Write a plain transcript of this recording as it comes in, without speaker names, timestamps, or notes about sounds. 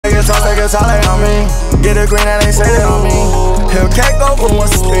niggas holler on me. Get a green and they say that on me. Hellcat go from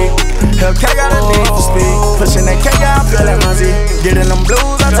what's the speed. Hellcat got a need for speed. Pushing that K, yeah, I feel like my Z. Getting them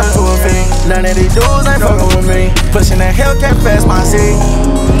blues, I turn to a fiend. None of these dudes ain't fucking with me. Pushing that Hellcat fast, my C.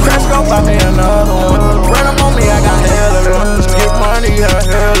 Crash gon' buy me another one. Run them on me, I got hella runs. Get money,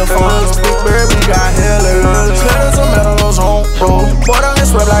 hella funds. Big bird, we got hella runs. Clear some metals on road. Boy, don't get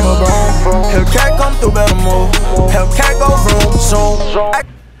swept like a bone. Hellcat come through, better move. Hellcat go vroom, soon.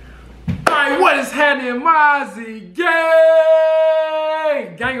 Alright, what is happening, Mozzie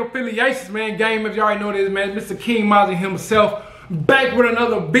Gang? Gang affiliations, man. Gang, if you already know this, man. Mr. King Mozzie himself. Back with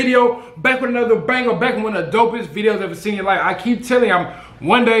another video. Back with another banger. Back with one of the dopest videos ever seen in your life. I keep telling you,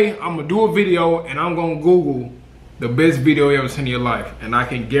 one day I'm going to do a video and I'm going to Google the best video you ever seen in your life. And I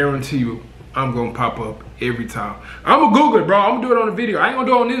can guarantee you, I'm going to pop up every time. I'm going to Google it, bro. I'm going to do it on the video. I ain't going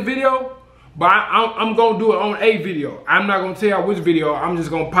to do it on this video. But I'm going to do it on a video. I'm not going to tell y'all which video. I'm just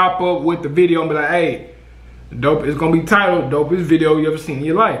going to pop up with the video and be like, hey, dope. It's going to be titled Dopest Video You Ever Seen in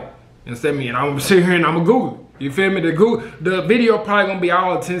Your Life. Instead of me, and I'm going to sit here and I'm going to Google it. You feel me? The video probably going to be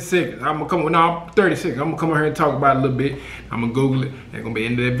all 10 seconds. I'm going to come, no, 30 seconds. I'm going to come over here and talk about it a little bit. I'm going to Google it. It's going to be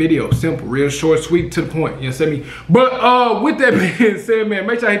into that video. Simple, real short, sweet, to the point. You understand me? But with that being said, man,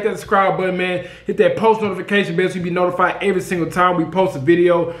 make sure I hit that subscribe button, man. Hit that post notification bell so you be notified every single time we post a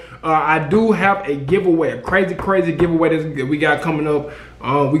video. I do have a giveaway, a crazy giveaway that we got coming up.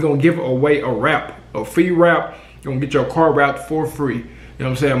 We're going to give away a wrap, a free wrap. You're going to get your car wrapped for free. You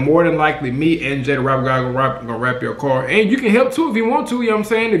know what I'm saying? More than likely, me and Jay the Rap Guy gonna wrap your car. And you can help too if you want to, you know what I'm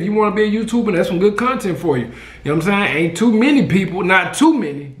saying? If you want to be a YouTuber, that's some good content for you. You know what I'm saying? Ain't too many people, not too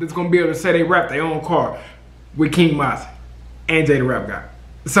many, that's gonna be able to say they rap their own car with King Mozzie and Jay the Rap Guy.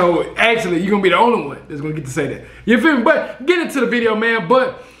 So actually, you're gonna be the only one that's gonna get to say that. You feel me? But get into the video, man.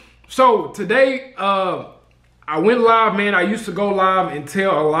 But so today, I went live, man. I used to go live and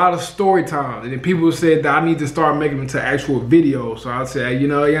tell a lot of story times. And then people said that I need to start making them into actual videos. So I said, you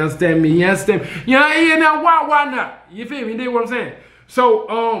know, you understand me? You understand me? Yeah, now why not? You feel me? You dig what I'm saying?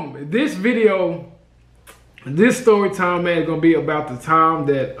 So this video, this story time, man, is gonna be about the time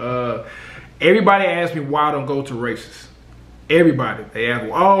that everybody asked me why I don't go to races. Everybody. They ask,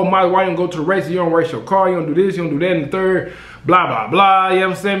 oh, why you don't go to the races? You don't race your car, you don't do this, you don't do that, and the third, blah, blah, blah. You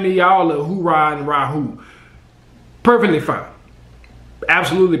understand me? Y'all look who ride and ride who. Perfectly fine.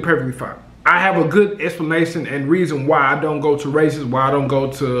 Absolutely perfectly fine. I have a good explanation and reason why I don't go to races, why I don't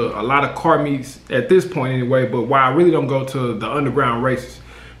go to a lot of car meets at this point anyway, but why I really don't go to the underground races.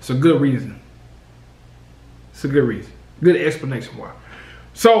 It's a good reason. It's a good reason. Good explanation why.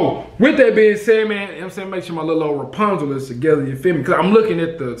 So, with that being said, man, you know what I'm saying, make sure my little old Rapunzel is together, you feel me? Because I'm looking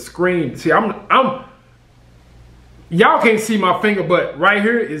at the screen. See, y'all can't see my finger, but right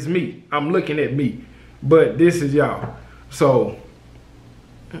here is me. I'm looking at me. But this is y'all. So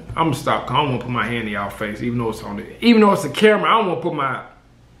I'm gonna stop. I don't wanna put my hand in y'all face, even though it's on it. Even though it's a camera, I don't wanna put my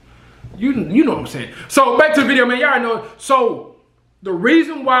you know what I'm saying. So back to the video, man. Y'all know. So the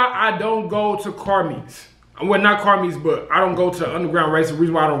reason why I don't go to car meets, well, not car meets, but I don't go to underground races. The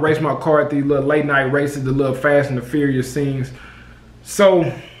reason why I don't race my car at these little late night races, the little Fast and the Furious scenes.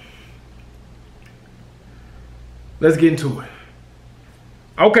 So let's get into it.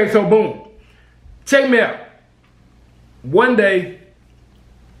 Okay, so boom. Check me out. One day,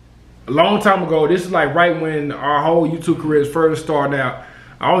 a long time ago, this is like right when our whole YouTube careers first started out.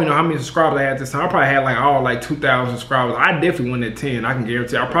 I don't even know how many subscribers I had this time. I probably had like 2,000 subscribers. I definitely went at 10, I can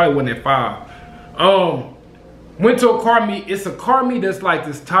guarantee. I probably went at 5. Went to a car meet. It's a car meet that's like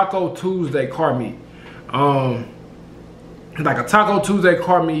this Taco Tuesday car meet. Like a Taco Tuesday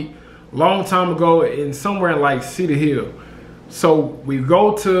car meet long time ago in somewhere in like Cedar Hill. So we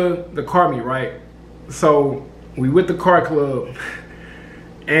go to the car meet, right? So we with the car club,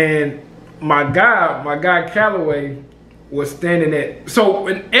 and my guy Callaway was standing at. So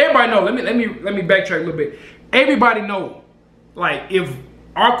and everybody know. Let me backtrack a little bit. Everybody know, like if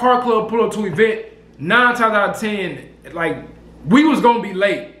our car club pull up to an event, 9 times out of 10, like we was gonna be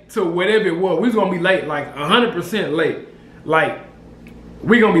late to whatever it was. We was gonna be late, like 100% late. Like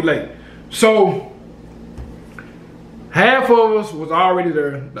we gonna be late. So half of us was already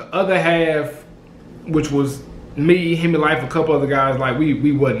there. The other half, which was me, him and Life, a couple other guys, like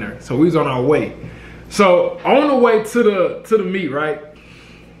we wasn't there. So we was on our way. So on the way to the meet, right?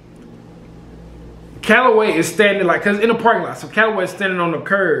 Callaway is standing like, cause in the parking lot. So Callaway is standing on the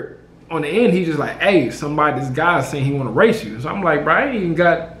curb. On the end, he's just like, hey, this guy saying he want to race you. So I'm like, bro, I ain't even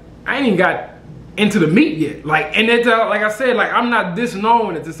got into the meet yet. Like, and it's like I said, like I'm not this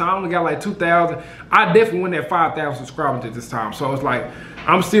known at this time. I only got like 2,000. I definitely went at 5,000 subscribers at this time. So it's like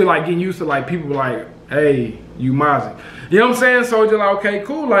I'm still like getting used to like people like, hey, you Mozzie. You know what I'm saying? So it's just like, okay,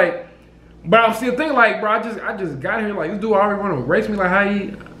 cool. Like But I'm still thinking like, bro, I just got here, like, this dude already want to race me, like, how he,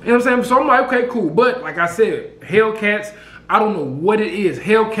 you know what I'm saying? So I'm like, okay, cool. But like I said, Hellcats, I don't know what it is.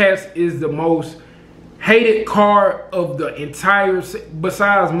 Hellcats is the most hated car of the entire,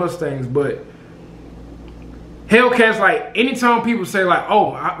 besides Mustangs, but Hellcats, like, anytime people say like,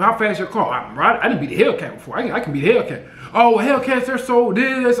 oh, how fast your car? I didn't beat the Hellcat before. I can beat the Hellcat. Oh, Hellcats, they're so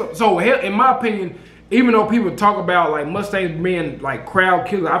this. So in my opinion, even though people talk about like Mustangs being like crowd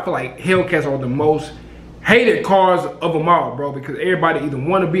killers, I feel like Hellcats are the most hated cars of them all, bro, because everybody either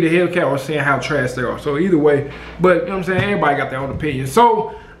want to be the Hellcat or saying how trash they are. So either way, but you know what I'm saying, everybody got their own opinion.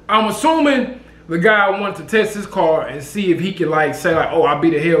 So I'm assuming the guy wanted to test his car and see if he can like say like, oh, I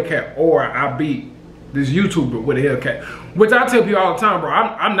beat a Hellcat or I beat this YouTuber with a Hellcat. Which I tell people all the time, bro,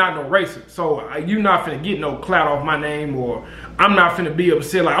 I'm not no racer. So you not finna get no clout off my name, or I'm not finna be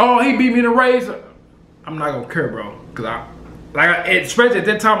upset like, oh, he beat me in a race. I'm not gonna care, bro, cause especially at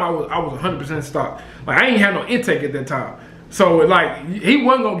that time I was 100% stock. Like I ain't had no intake at that time, so like he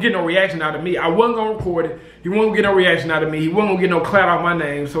wasn't gonna get no reaction out of me. I wasn't gonna record it. He wasn't gonna get no reaction out of me. He wasn't gonna get no clout out my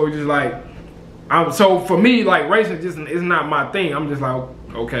name. So it's just like, so for me, like racing just is not my thing. I'm just like,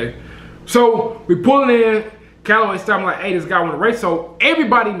 okay. So we pulling in. Callaway stopped. I'm like, hey, this guy want to race. So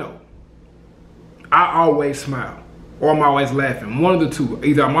everybody know I always smile or I'm always laughing. One of the two.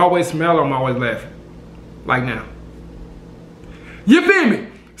 Either I'm always smiling or I'm always laughing. Like now. You feel me?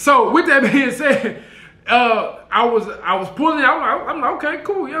 So with that being said, I was pulling in. I'm like, okay,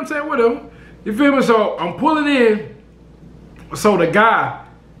 cool. You know what I'm saying? Whatever. You feel me? So I'm pulling in. So the guy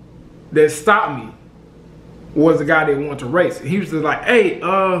that stopped me was the guy that wanted to race. He was just like, hey,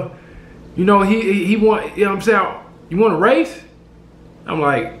 you know, he want, you know what I'm saying, you want to race? I'm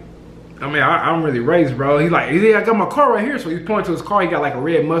like, I mean, I don't really race, bro. He's like, yeah, I got my car right here. So he's pointing to his car. He got like a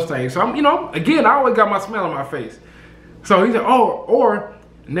red Mustang. So I'm, you know, again, I always got my smile on my face. So he said, oh, or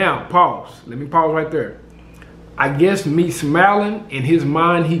now pause. Let me pause right there. I guess me smiling, in his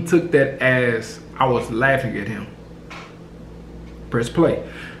mind, he took that as I was laughing at him. Press play.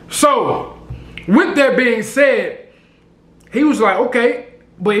 So with that being said, he was like, okay,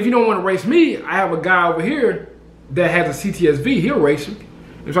 but if you don't want to race me, I have a guy over here that has a CTSV. He'll race you.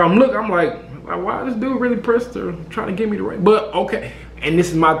 And so I'm like, why this dude really pressed or trying to get me to race? But okay, and this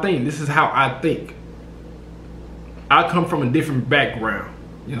is my thing. This is how I think. I come from a different background.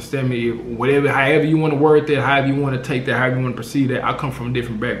 You understand me? Whatever, however you want to word that, however you want to take that, however you want to perceive that, I come from a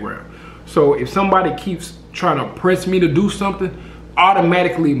different background. So if somebody keeps trying to press me to do something,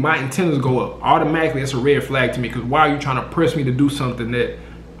 automatically my antennas go up. Automatically, it's a red flag to me, because why are you trying to press me to do something that,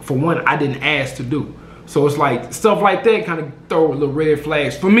 for one, I didn't ask to do? So it's like stuff like that kind of throw little red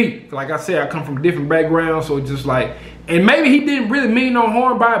flags for me. Like I said, I come from a different background, so it's just like, and maybe he didn't really mean no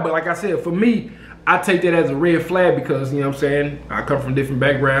harm by it, but like I said, for me, I take that as a red flag because, you know what I'm saying, I come from a different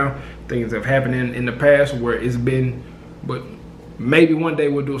background. Things have happened in the past where it's been, but maybe one day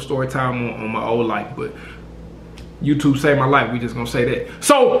we'll do a story time on my old life, but YouTube saved my life, we just gonna say that.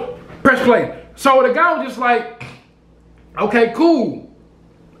 So, press play. So the guy was just like, okay, cool.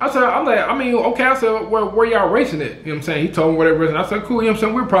 I said, I mean, okay, I said, where y'all racing at? You know what I'm saying? He told me where they're racing. I said, cool, you know what I'm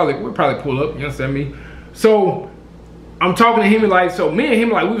saying? We'll probably pull up, you understand me? So I'm talking to him like, so me and him,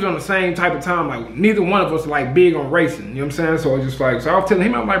 like, we was on the same type of time. Like, neither one of us like big on racing, you know what I'm saying? So it's just like, so I was telling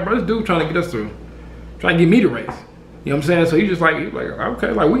him, I'm like, bro, this dude trying to get us to, trying to get me to race. You know what I'm saying? So he's just like,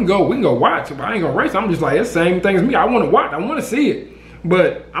 okay, like we can go watch. But I ain't gonna race. I'm just like, it's the same thing as me. I want to watch. I want to see it.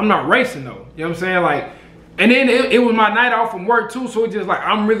 But I'm not racing though. You know what I'm saying? Like, and then it was my night off from work too. So it's just like,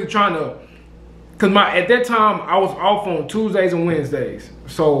 I'm really trying to, cause at that time I was off on Tuesdays and Wednesdays.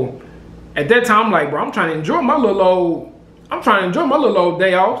 So at that time, I'm like, bro, I'm trying to enjoy my little old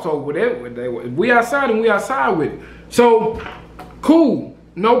day off. So whatever, if we outside and we outside with it. So cool.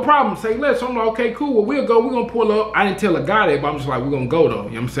 No problem. Say less. I'm like, okay, cool. Well, we'll go. We're going to pull up. I didn't tell a guy that, but I'm just like, we're going to go, though. You know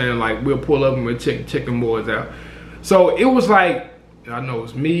what I'm saying? Like, we'll pull up and we'll check them boys out. So it was like, I know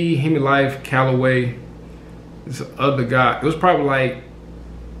it's me, Hemi Life, Callaway, this other guy. It was probably like,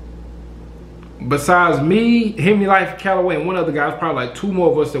 besides me, Hemi Life, Callaway, and one other guy, it was probably like 2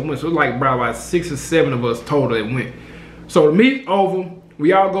 more of us that went. So it was like probably like 6 or 7 of us total that went. So the meet over.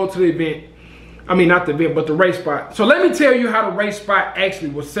 We all go to the event. I mean, not the event, but the race spot. So let me tell you how the race spot actually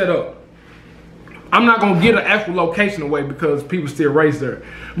was set up. I'm not going to get an actual location away because people still race there.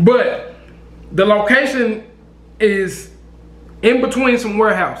 But the location is in between some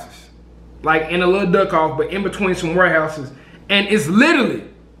warehouses. Like in a little duck off, but in between some warehouses. And it's literally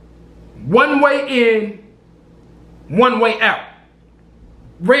one way in, one way out.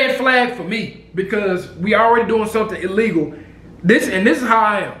 Red flag for me because we already doing something illegal. This is how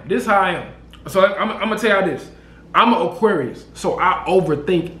I am. So I'm gonna tell y'all this. I'm an Aquarius, so I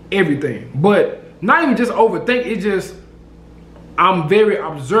overthink everything. But not even just overthink, it's just I'm very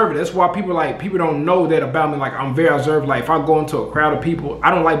observant. That's why people don't know that about me. Like, I'm very observant. Like, if I go into a crowd of people, I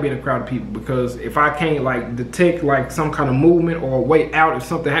don't like being in a crowd of people, because if I can't like detect like some kind of movement or a way out if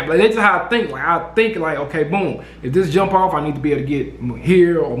something happens, like, that's just how I think. Like, I think like, okay, boom, if this jump off, I need to be able to get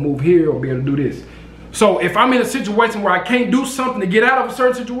here or move here or be able to do this. So if I'm in a situation where I can't do something to get out of a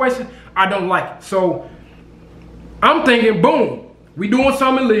certain situation, I don't like it. So I'm thinking, boom, we doing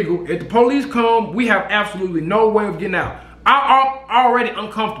something illegal. If the police come, we have absolutely no way of getting out. I'm already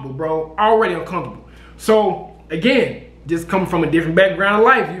uncomfortable, bro. Already uncomfortable. So again, just coming from a different background of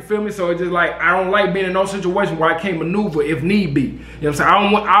life, you feel me? So it's just like, I don't like being in no situation where I can't maneuver if need be. You know what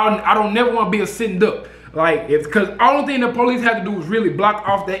I'm saying? I don't never want to be a sitting duck. Like, it's because all the thing the police have to do is really block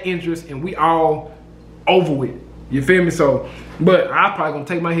off that interest, and we all over with. You feel me? So, but I probably gonna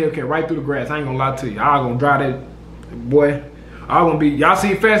take my Hellcat right through the grass. I ain't gonna lie to you. I gonna drive that boy. I gonna be, y'all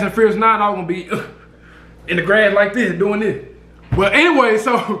see Fast and Furious 9, I gonna be in the grass like this, doing this. But anyway,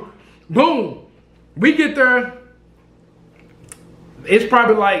 so boom, we get there. It's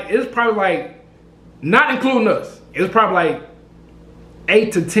probably like, not including us, it was probably like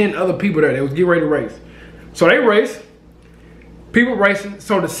 8 to 10 other people there that was getting ready to race. So they race, people racing.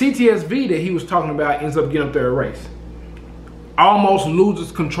 So the CTSV that he was talking about ends up getting up there and race. Almost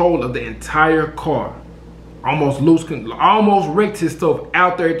loses control of the entire car. Almost wrecked his stuff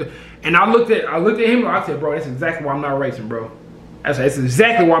out there. And I looked at him and I said, bro, that's exactly why I'm not racing, bro. I said, that's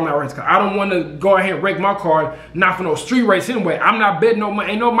exactly why I'm not racing. Cause I don't want to go ahead and wreck my car, not for no street race anyway. I'm not betting no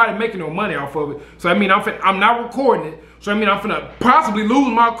money. Ain't nobody making no money off of it. So I mean, I'm not recording it. So I mean, I'm finna possibly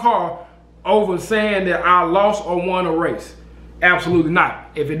lose my car over saying that I lost or won a race. Absolutely not.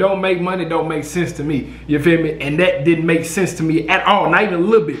 If it don't make money, it don't make sense to me. You feel me? And that didn't make sense to me at all, not even a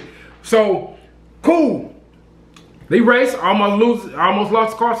little bit. So, cool. They raced, almost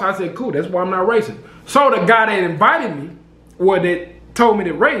lost the car, so I said, cool, that's why I'm not racing. So the guy that invited me, or that told me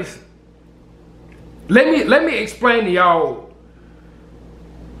to race, let me explain to y'all.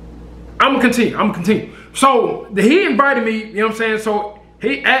 I'm gonna continue. So he invited me, you know what I'm saying? So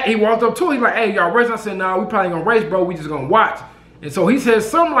he walked up to me, he's like, hey, y'all racing? I said, nah, we probably gonna race, bro, we just gonna watch. And so he said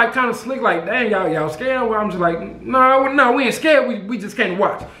something like kind of slick, like, dang, y'all scared? Well, I'm just like, no, we ain't scared, we just came to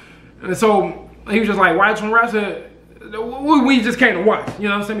watch. And so he was just like, why you want to race? I said, we just came to watch, you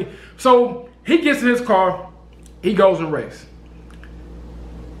know what I'm saying? So he gets in his car, he goes and race.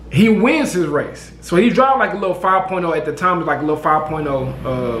 He wins his race. So he drives like a little 5.0 at the time. It was like a little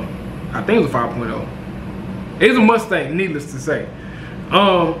 5.0. I think it was a 5.0. It was a Mustang, needless to say.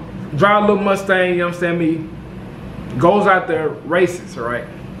 Drive a little Mustang, you know what I'm saying? Me goes out there, races, all right?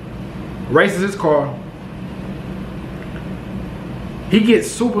 Races his car. He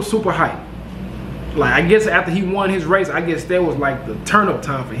gets super hyped. Like, I guess after he won his race, I guess that was like the turn up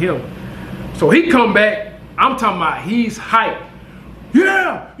time for him. So he come back, I'm talking about he's hyped.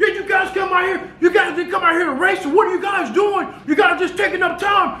 Yeah, you guys come out here. You guys didn't come out here to race. So what are you guys doing? You guys just taking up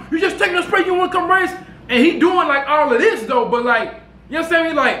time. You're just taking up space. You want to come race? And he doing like all of this though, but like, you know what I'm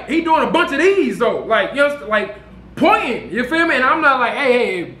saying? Like, he doing a bunch of these though. Like, you know, like pointing, you feel me? And I'm not like,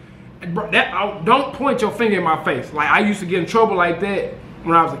 hey, bro, don't point your finger in my face. Like, I used to get in trouble like that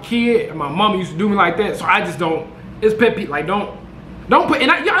when I was a kid, and my mama used to do me like that, so I just don't. It's pet peeve. Like, don't put.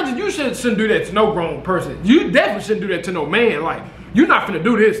 And you shouldn't do that to no grown person. You definitely shouldn't do that to no man. Like, you're not finna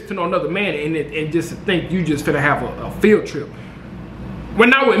do this to no another man and just think you just finna have a field trip. Well,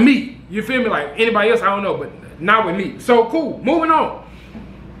 not with me. You feel me? Like anybody else, I don't know, but not with me. So cool. Moving on.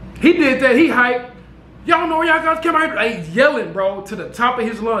 He did that. He hyped. Y'all know y'all guys came out here. Like, he's yelling, bro, to the top of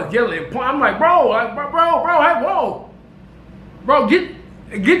his lungs, yelling. And I'm like, bro, hey, whoa, bro,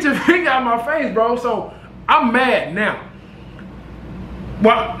 get your finger out of my face, bro. So I'm mad now.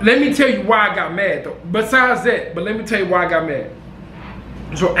 Well, let me tell you why I got mad though. Besides that, but let me tell you why I got mad.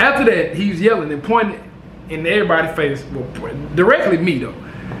 So after that, he's yelling and pointing in everybody's face, well, directly me though.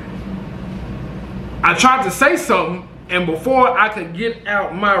 I tried to say something, and before I could get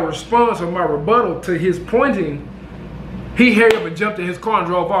out my response or my rebuttal to his pointing, he hurried up and jumped in his car and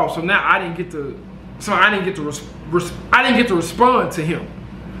drove off. So now I didn't get to respond to him.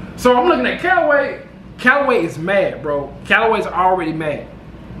 So I'm looking at Callaway. Callaway is mad, bro. Callaway's already mad.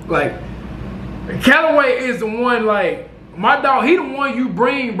 Like, Callaway is the one, like, my dog, he the one you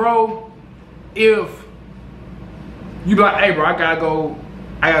bring, bro, if you be like, hey, bro, I gotta go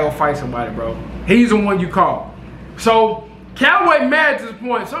fight somebody, bro. He's the one you call. So Callaway mad to this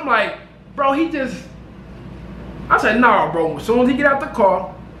point. So I'm like, bro, I said, nah, bro. As soon as he get out the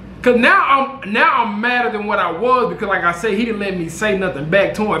car, cause now I'm madder than what I was, because like I said, he didn't let me say nothing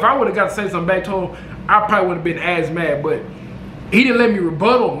back to him. If I would have got to say something back to him, I probably would have been as mad, but he didn't let me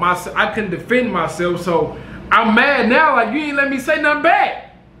rebuttal myself. I couldn't defend myself, so I'm mad now. Like, you ain't let me say nothing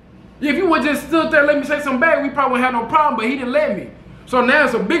back. If you would just stood there and let me say something back, we probably wouldn't have no problem, but he didn't let me. So now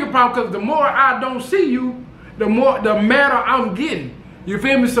it's a bigger problem, because the more I don't see you, the madder I'm getting. You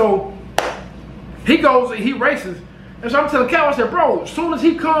feel me? So he goes, he races. And so I'm telling Cal, I said, bro, as soon as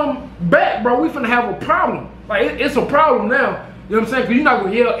he come back, bro, we finna have a problem. Like, it's a problem now. You know what I'm saying? Because you're not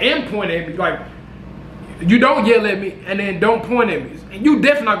gonna yell and point at me. Like, you don't yell at me and then don't point at me. And you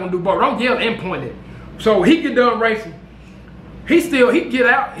definitely not gonna do both. Don't yell and point at me. So he get done racing. He get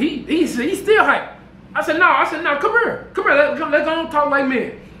out. He's still hyped. I said, no, come here. Let's go talk like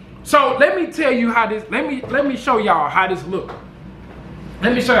men. So let me tell you how this, let me show y'all how this look.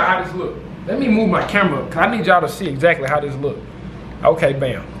 Let me show you how this look. Let me move my camera up, because I need y'all to see exactly how this look. Okay,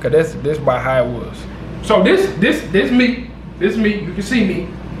 bam. Because this about how it was. So this me. This me. You can see me.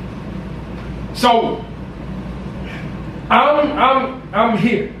 So I'm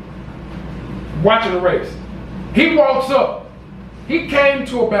here watching the race. He walks up. He came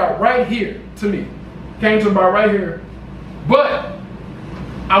to about right here to me. Came to about right here. But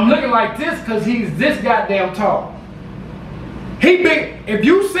I'm looking like this because he's this goddamn tall. He big. If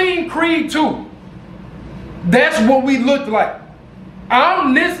you seen Creed 2, that's what we looked like.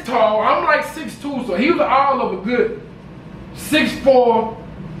 I'm this tall. I'm like 6'2", so he was all of a good 6'4",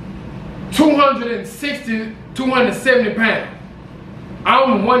 260, 270 pounds. I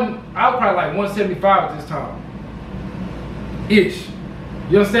was probably like 175 at this time. Ish.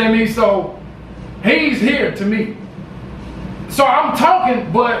 You understand me? So he's here to me. So I'm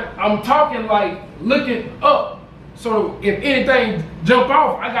talking, but I'm talking like looking up. So if anything jump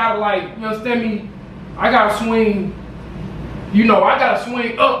off, I gotta, like, you understand me? I gotta swing, you know, I gotta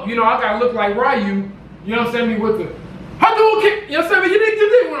swing up, you know, I gotta look like Ryu, you understand me, with the Hadouken kick, you understand me? You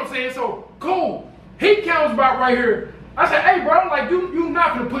dig what I'm saying? So cool. He counts about right here. I said, hey bro, like you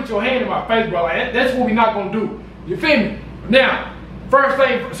not gonna put your hand in my face, bro. Like that's what we not gonna do. You feel me? Now, first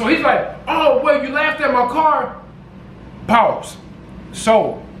thing, so he's like, oh wait, you laughed at my car? Pause.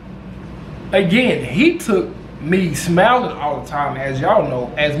 So again, he took me smiling all the time, as y'all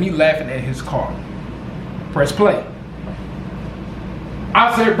know, as me laughing at his car. Press play.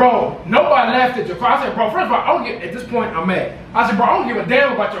 I said, bro, nobody laughed at your car. I said, bro, first of all, I don't give, at this point, I'm mad. I said, bro, I don't give a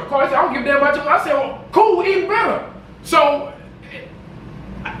damn about your car. He said, I don't give a damn about your car. I said, well, cool, even better. So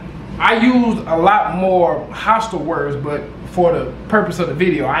I used a lot more hostile words, but for the purpose of the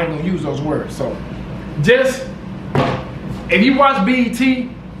video, I ain't gonna use those words. So just, if you watch BET,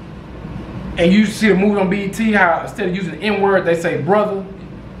 and you see the movie on BET, how instead of using the N-word, they say brother.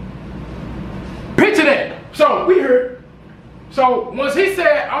 Picture that. So we heard. So once he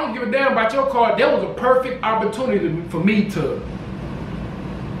said, I don't give a damn about your car, that was a perfect opportunity for me to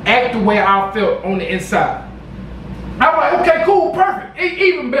act the way I felt on the inside. I'm like, okay, cool, perfect,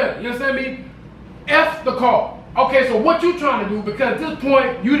 even better. You understand me? F the car. Okay, so what you trying to do? Because at this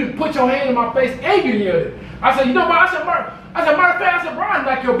point, you didn't put your hand in my face and you yelled it. I said, you know what? I said, matter of fact, I said, bro, I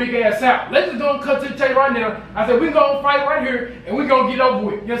knock your big ass out. Let's just go and cut to the tape right now. I said, we gonna fight right here and we gonna get over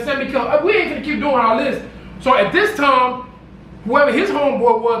with. You understand me? Because we ain't gonna keep doing all this. So at this time, whoever his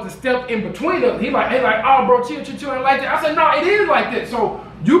homeboy was that stepped in between us, he like, oh bro, chill, ain't like that. I said, no, it is like that. So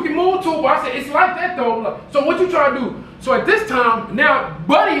you can move to it, but I said, it's like that though. So what you trying to do? So at this time, now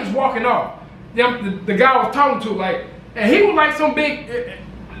Buddy is walking off. The guy I was talking to, like, and he was like some big,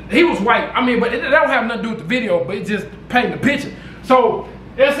 he was white. I mean, but that don't have nothing to do with the video, but it just painting the picture. So,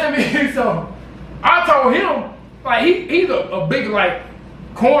 you understand me? So I told him, like, he's a big, like,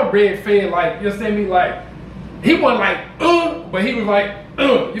 cornbread fed, like, you understand me? Like, he wasn't like, but he was like,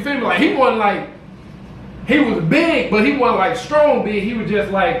 you feel me? Like, he wasn't like, he was big, but he wasn't like strong big. He was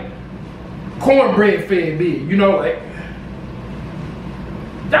just like cornbread fed big, you know, like,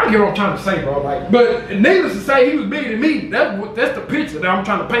 y'all get what I'm trying to say, bro. Like, but needless to say, he was bigger than me. That's the picture that I'm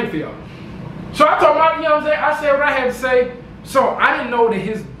trying to paint for y'all. So I told my, you know what I'm saying? I said what I had to say. So I didn't know that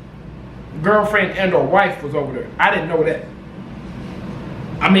his girlfriend and or wife was over there. I didn't know that.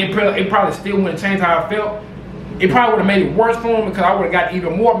 I mean, it probably still wouldn't change how I felt. It probably would have made it worse for him because I would have got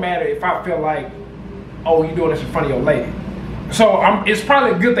even more mad if I felt like, oh, you doing this in front of your lady. So it's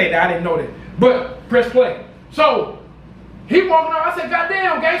probably a good thing that I didn't know that. But press play. So he walking out. I said,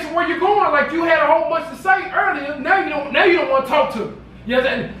 goddamn, gangster, where you going? Like, you had a whole bunch to say earlier. Now you don't want to talk to me. You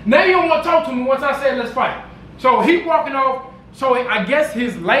know, now you don't want to talk to me once I said let's fight. So he walking off. So I guess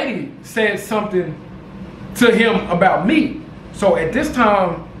his lady said something to him about me. So at this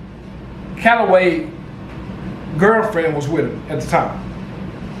time, Callaway's girlfriend was with him at the time.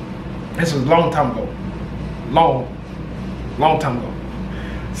 This was a long time ago. Long time ago.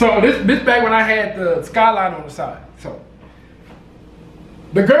 So this back when I had the Skyline on the side. So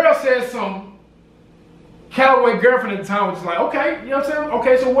the girl said some Callaway girlfriend at the time was just like, okay, you know what I'm saying?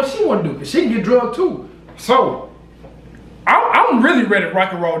 Okay, so what she want to do? Cause she can get drugged too. So I'm really ready to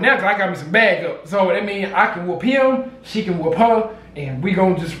rock and roll now because I got me some bag up. So that means I can whoop him, she can whoop her, and we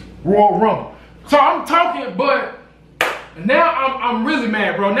gonna just roll rumble. So I'm talking, but now I'm really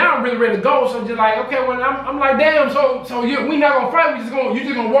mad, bro. Now I'm really ready to go. So just like, okay, well, I'm like, damn. So we not gonna fight. You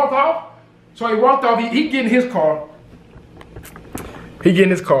just gonna walk off. So he walked off. He get in his car. He get in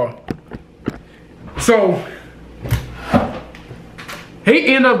his car. So he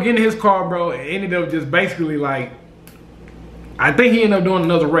ended up getting in his car, bro, and ended up just basically like, I think he ended up doing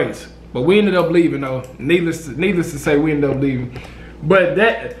another race, but we ended up leaving though. Needless to say, we ended up leaving. But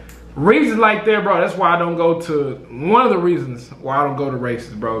that reasons like that, bro, that's why I don't go to, one of the reasons why I don't go to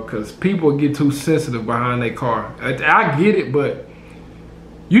races, bro, because people get too sensitive behind their car. I get it, but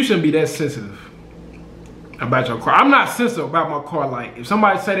you shouldn't be that sensitive about your car. I'm not sensitive about my car. Like, if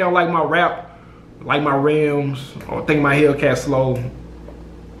somebody say they don't like my wrap, like my rims, or think my Hellcat slow,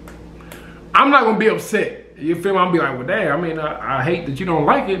 I'm not gonna be upset. You feel me? I'm be like, well, damn, I mean, I hate that you don't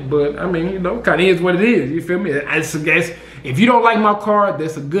like it, but I mean, you know, kind of is what it is. You feel me? If you don't like my car,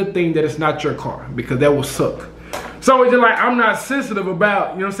 that's a good thing that it's not your car, because that will suck. So it's just like, I'm not sensitive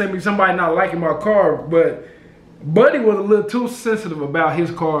about, you know what I'm saying, somebody not liking my car, but Buddy was a little too sensitive about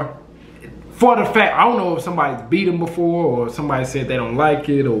his car. For the fact, I don't know if somebody's beat him before or somebody said they don't like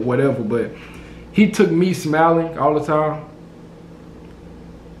it or whatever, but he took me smiling all the time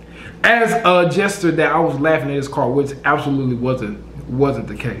as a gesture that I was laughing at his car, which absolutely wasn't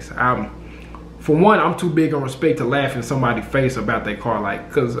the case. For one, I'm too big on respect to laugh in somebody's face about their car, like,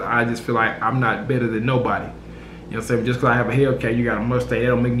 because I just feel like I'm not better than nobody. You know what I'm saying? Just because I have a Hellcat, you got a Mustang, that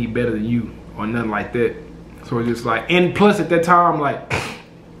don't make me better than you or nothing like that. So it's just like, and plus at that time, like,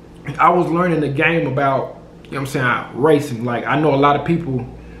 I was learning the game about, you know what I'm saying, racing. Like, I know a lot of people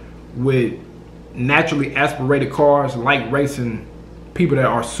with naturally aspirated cars like racing people that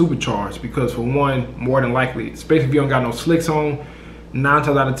are supercharged, because for one, more than likely, especially if you don't got no slicks on, 9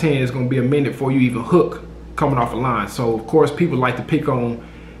 times out of 10 it's gonna be a minute before you even hook coming off a line. So of course people like to pick on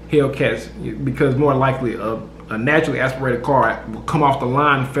Hellcats because more likely a naturally aspirated car will come off the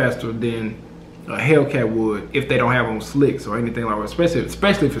line faster than a Hellcat would if they don't have on slicks or anything like that,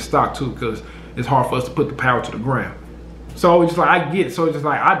 especially if it's stock too, because it's hard for us to put the power to the ground. So it's just like, I get it. So it's just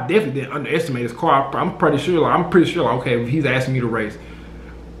like, I definitely didn't underestimate his car. I'm pretty sure like, okay, if he's asking me to race,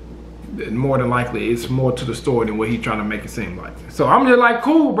 more than likely it's more to the story than what he's trying to make it seem like. So I'm just like,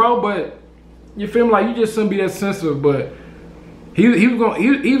 cool, bro, but you feel me? Like, you just shouldn't be that sensitive. But he was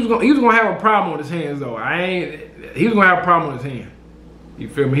gonna have a problem with his hands though. He was gonna have a problem with his hand. You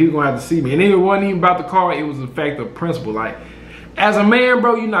feel me? He was gonna have to see me, and it wasn't even about the car. It was a fact of principle. Like, as a man,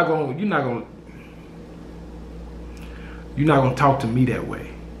 bro, you're not gonna talk to me that way.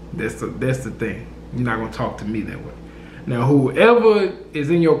 That's the thing. You're not gonna talk to me that way. Now, whoever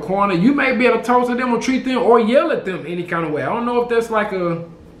is in your corner, you may be able to talk to them or treat them or yell at them any kind of way. I don't know if that's like a,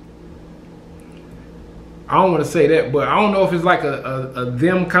 I don't want to say that, but I don't know if it's like a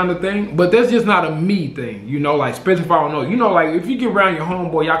them kind of thing. But that's just not a me thing, you know, like, especially if I don't know. You know, like, if you get around your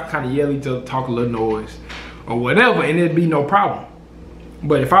homeboy, y'all can kind of yell at each other, talk a little noise or whatever, and it'd be no problem.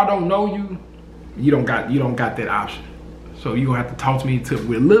 But if I don't know you, you don't got that option. So you gonna have to talk to me with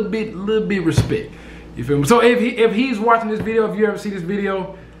a little bit respect. You feel me? So if he's watching this video, if you ever see this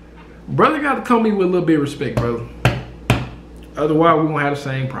video, brother got to come to me with a little bit of respect, brother. Otherwise, we're gonna have the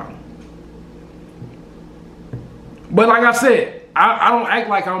same problem. But like I said, I don't act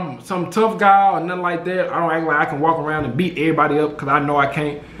like I'm some tough guy or nothing like that. I don't act like I can walk around and beat everybody up, because I know I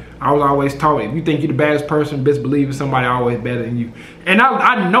can't. I was always taught, if you think you're the baddest person, best believe it's somebody always better than you. And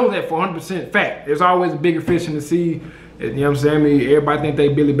I know that for 100% fact. There's always a bigger fish in the sea. You know what I'm saying? I mean, everybody think they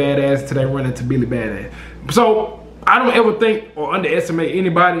Billy Badass till they run into Billy Badass. So I don't ever think or underestimate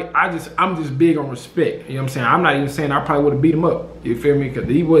anybody. I'm just big on respect. You know what I'm saying? I'm not even saying I probably would have beat him up. You feel me? Because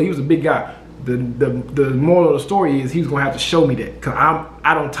he was a big guy. The moral of the story is he's gonna have to show me that, because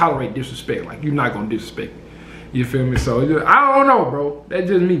I don't tolerate disrespect. Like, you're not gonna disrespect me. You feel me? So I don't know, bro. That's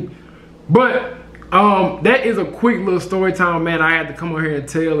just me. But that is a quick little story time, man. I had to come on here and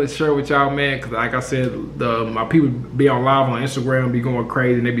tell and share with y'all, man, because like I said, my people be on live on Instagram, be going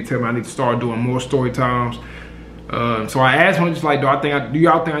crazy, and they be telling me I need to start doing more story times. So I asked them, just like, do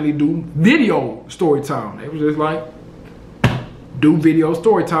y'all think I need to do video story time? They was just like, do video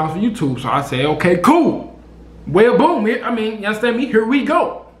story times for YouTube. So I said, okay, cool. Well, boom. I mean, you understand me? Here we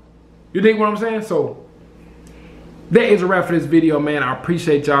go. You think what I'm saying? So that is a wrap for this video, man. I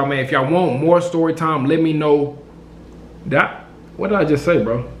appreciate y'all, man. If y'all want more story time, let me know. What did I just say,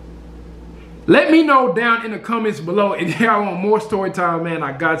 bro? Let me know down in the comments below if y'all want more story time, man.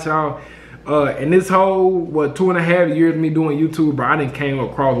 I got y'all. And this whole, 2.5 years of me doing YouTube, bro, I didn't came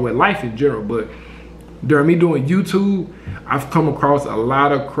across with life in general, but during me doing YouTube, I've come across a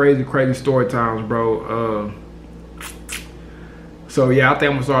lot of crazy story times, bro. So yeah, I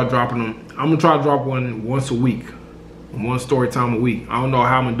think I'm gonna start dropping them. I'm gonna try to drop one once a week. One story time a week. I don't know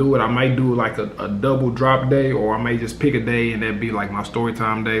how I'm gonna do it. I might do like a double drop day, or I may just pick a day and that'd be like my story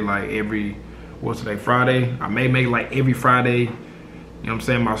time day, like every, what's today, Friday? I may make like every Friday, you know what I'm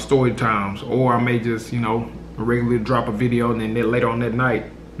saying, my story times. Or I may just, you know, regularly drop a video and then later on that night,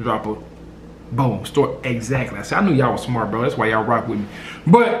 drop a boom, story. Exactly. I said, I knew y'all was smart, bro. That's why y'all rock with me.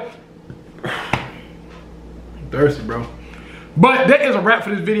 But, I'm thirsty, bro. But that is a wrap for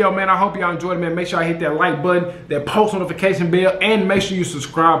this video, man. I hope y'all enjoyed it, man. Make sure I hit that like button, that post notification bell, and make sure you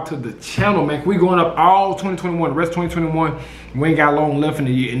subscribe to the channel, man. We going up all 2021, the rest of 2021. We ain't got long left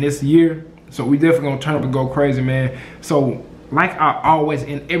in this year. So we definitely gonna turn up and go crazy, man. So like I always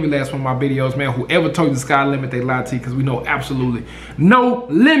in every last one of my videos, man, whoever told you the sky limit, they lied to you, because we know absolutely no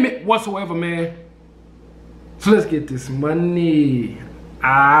limit whatsoever, man. So let's get this money.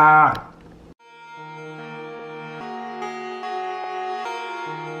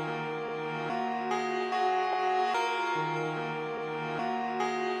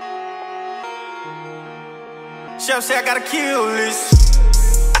 Chef say I gotta kill this.